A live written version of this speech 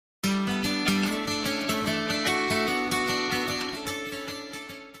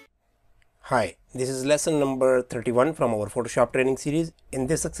Hi, this is lesson number 31 from our Photoshop training series. In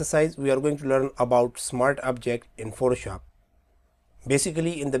this exercise, we are going to learn about Smart Object in Photoshop.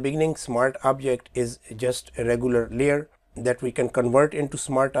 Basically, in the beginning, Smart Object is just a regular layer that we can convert into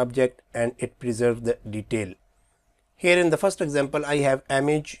Smart Object and it preserves the detail. Here in the first example, I have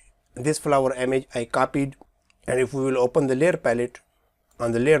image, this flower image I copied, and if we will open the layer palette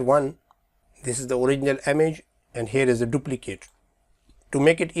on the layer 1, this is the original image and here is a duplicate. To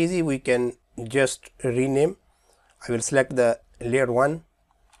make it easy, we can just rename. I will select the layer 1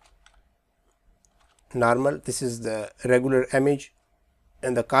 normal. This is the regular image,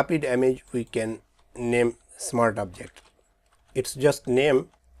 and the copied image we can name Smart Object. It's just name,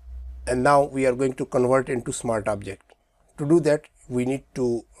 and now we are going to convert into Smart Object. To do that, we need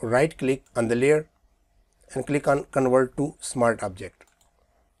to right click on the layer and click on Convert to Smart Object.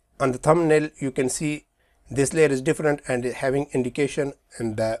 On the thumbnail, you can see this layer is different and having indication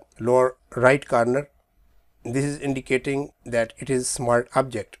in the lower right corner. This is indicating that it is Smart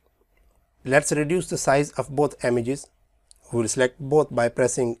Object. Let's reduce the size of both images. We will select both by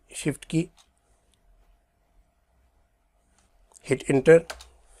pressing Shift key, hit enter.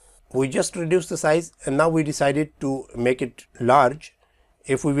 We just reduced the size and now we decided to make it large.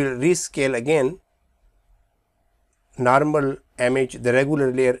 If we will rescale again, normal image, the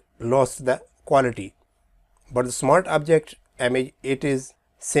regular layer lost the quality. But the Smart Object image, it is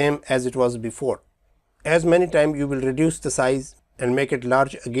same as it was before. As many times you will reduce the size and make it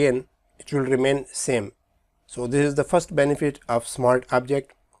large again, it will remain same. So this is the first benefit of Smart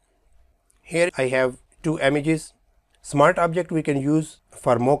Object. Here I have two images. Smart Object we can use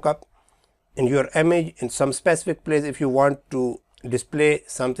for mockup. In your image, in some specific place, if you want to display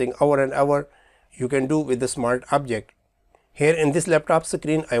something over and over, you can do with the Smart Object. Here in this laptop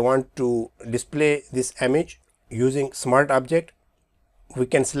screen, I want to display this image using Smart Object. We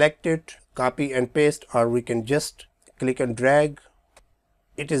can select it, copy and paste, or we can just click and drag.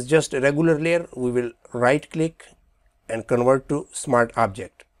 It is just a regular layer. We will right click and convert to Smart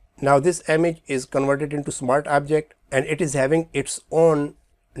Object. Now this image is converted into Smart Object and it is having its own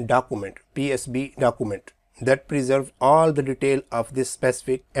document, PSB document, that preserves all the detail of this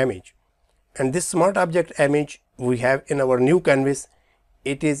specific image. And this Smart Object image we have in our new canvas,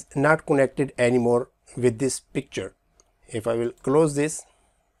 it is not connected anymore with this picture. If I will close this,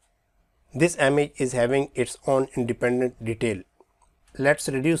 this image is having its own independent detail. Let's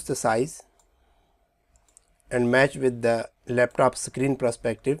reduce the size and match with the laptop screen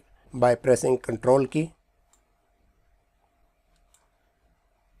perspective by pressing Ctrl key.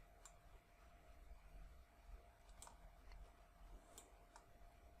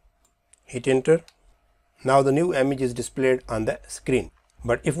 Hit enter. Now the new image is displayed on the screen.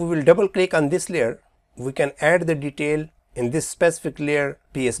 But if we will double click on this layer, we can add the detail in this specific layer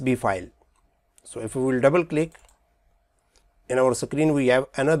PSB file. So if we will double click, in our screen we have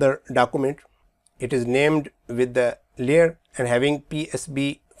another document. It is named with the layer and having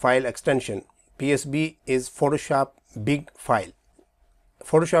PSB file extension. PSB is Photoshop big file.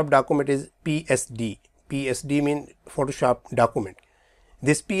 Photoshop document is PSD. PSD means Photoshop document.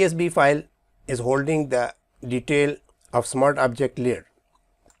 This PSB file is holding the detail of Smart Object layer.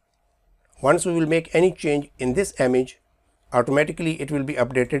 Once we will make any change in this image, automatically it will be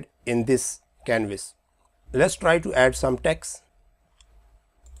updated in this canvas. Let's try to add some text.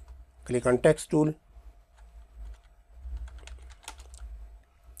 Click on text tool.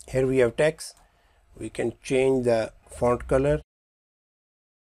 Here we have text. We can change the font color.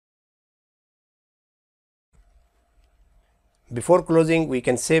 Before closing, we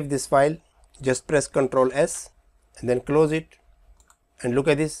can save this file. Just press Ctrl S and then close it, and look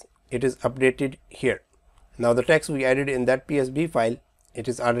at this, it is updated here. Now the text we added in that PSB file, it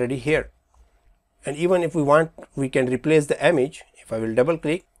is already here. And even if we want, we can replace the image. If I will double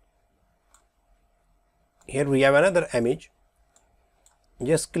click, here we have another image.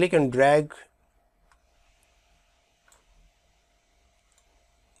 Just click and drag,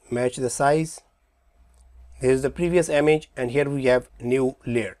 match the size. This is the previous image and here we have new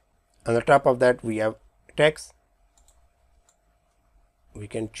layer. On the top of that we have text. We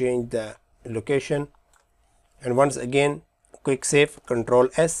can change the location, and once again quick save, Ctrl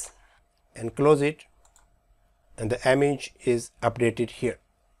S and close it, and the image is updated here.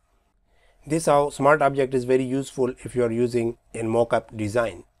 This how Smart Object is very useful if you are using in Mockup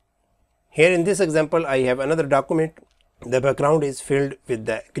Design. Here in this example I have another document. The background is filled with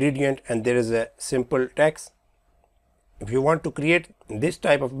the gradient and there is a simple text. If you want to create this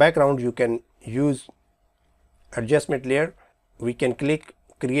type of background, you can use adjustment layer. We can click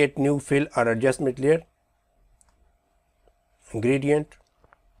create new fill or adjustment layer, gradient,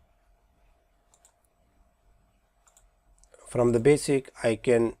 From the basic, I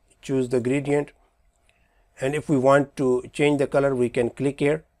can choose the gradient, and if we want to change the color, we can click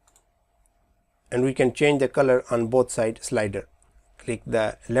here and we can change the color on both side slider. Click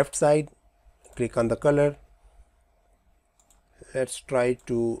the left side, click on the color. Let's try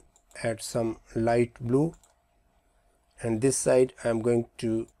to add some light blue, and this side I am going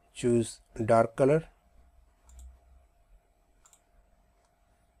to choose dark color.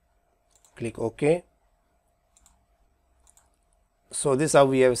 Click OK. So this is how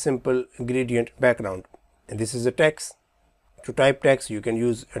we have a simple gradient background, and this is a text. To type text, you can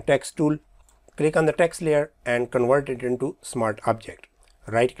use a text tool. Click on the text layer and convert it into smart object.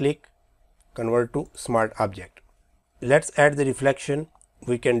 Right click, convert to smart object. Let's add the reflection.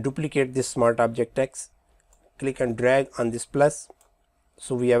 We can duplicate this smart object text. Click and drag on this plus,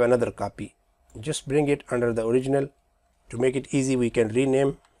 so we have another copy. Just bring it under the original. To make it easy, we can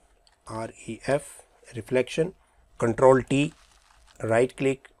rename ref reflection. Control T, right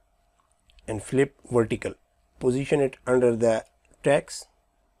click and flip vertical. Position it under the text.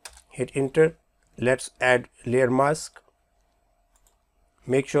 Hit enter. Let's add layer mask.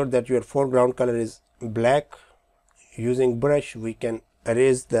 Make sure that your foreground color is black. Using brush, we can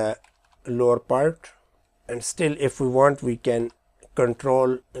erase the lower part, and still if we want, we can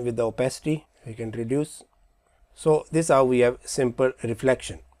control with the opacity, we can reduce. So this is how we have simple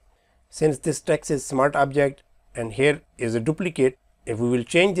reflection. Since this text is smart object and here is a duplicate, if we will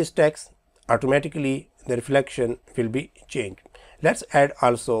change this text, automatically the reflection will be changed. Let's add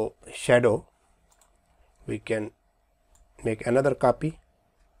also shadow. We can make another copy,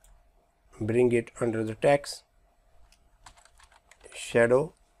 bring it under the text,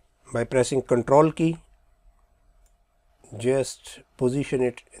 shadow. By pressing Control key, just position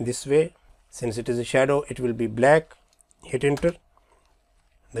it this way. Since it is a shadow, it will be black. Hit enter.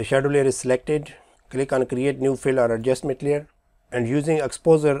 The shadow layer is selected. Click on create new fill or adjustment layer, and using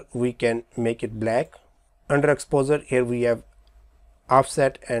exposure we can make it black. Under exposure, here we have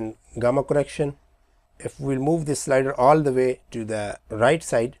offset and gamma correction. If we will move this slider all the way to the right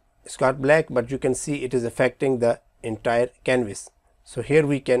side, it's got black, but you can see it is affecting the entire canvas. So here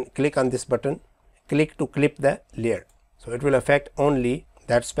we can click on this button, click to clip the layer, so it will affect only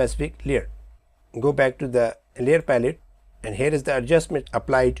that specific layer. Go back to the layer palette, and here is the adjustment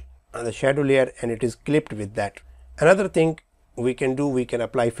applied on the shadow layer, and it is clipped with that. Another thing we can do, we can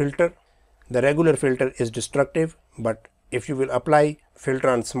apply filter. The regular filter is destructive, but if you will apply filter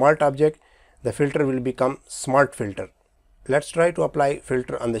on smart object, the filter will become smart filter. Let's try to apply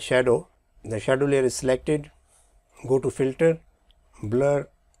filter on the shadow. The shadow layer is selected. Go to filter, blur,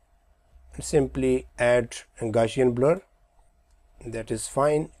 and simply add a Gaussian blur. That is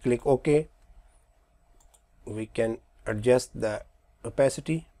fine. Click OK. We can adjust the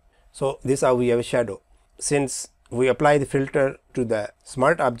opacity. So this is how we have a shadow. Since we apply the filter to the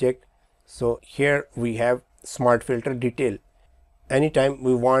smart object, so here we have smart filter detail. Anytime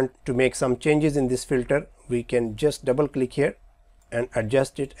we want to make some changes in this filter, we can just double click here and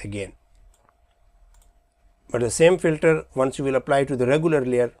adjust it again. But the same filter, once you will apply to the regular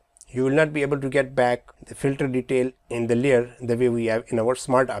layer, you will not be able to get back the filter detail in the layer the way we have in our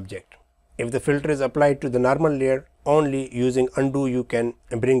smart object. If the filter is applied to the normal layer, only using undo you can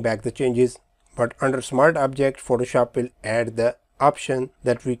bring back the changes, but under smart object, Photoshop will add the option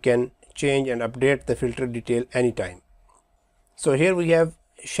that we can change and update the filter detail anytime. So here we have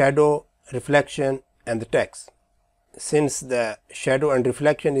shadow, reflection and the text. Since the shadow and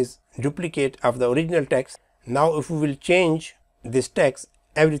reflection is duplicate of the original text, now if we will change this text,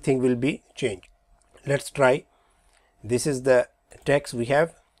 everything will be changed. Let's try. This is the text we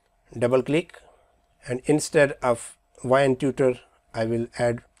have. Double click, and instead of YN Tutor, I will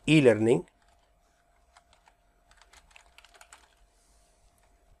add e-learning.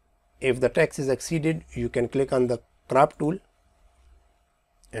 If the text is exceeded, you can click on the crop tool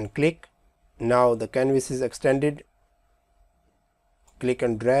and click. Now the canvas is extended. Click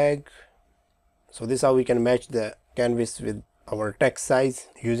and drag. So this is how we can match the canvas with our text size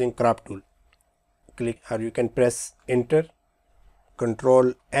using crop tool. Click, or you can press enter,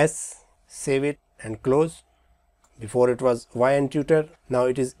 Control S, save it and close. Before it was YN Tutor, now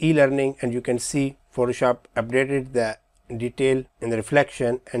it is e-learning, and you can see Photoshop updated the detail in the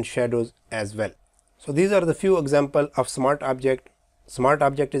reflection and shadows as well. So these are the few examples of smart object. Smart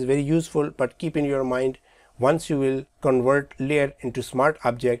object is very useful, but keep in your mind, once you will convert layer into smart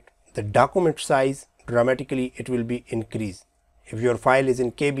object, the document size dramatically it will be increased. If your file is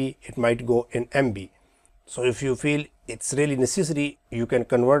in KB, it might go in MB. So if you feel it's really necessary, you can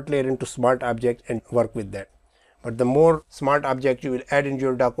convert layer into smart object and work with that. But the more smart object you will add into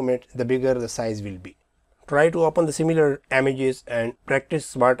your document, the bigger the size will be. Try to open the similar images and practice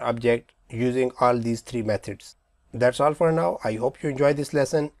smart object using all these three methods. That's all for now. I hope you enjoyed this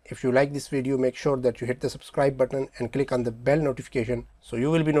lesson. If you like this video, make sure that you hit the subscribe button and click on the bell notification so you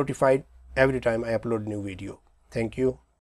will be notified every time I upload a new video. Thank you.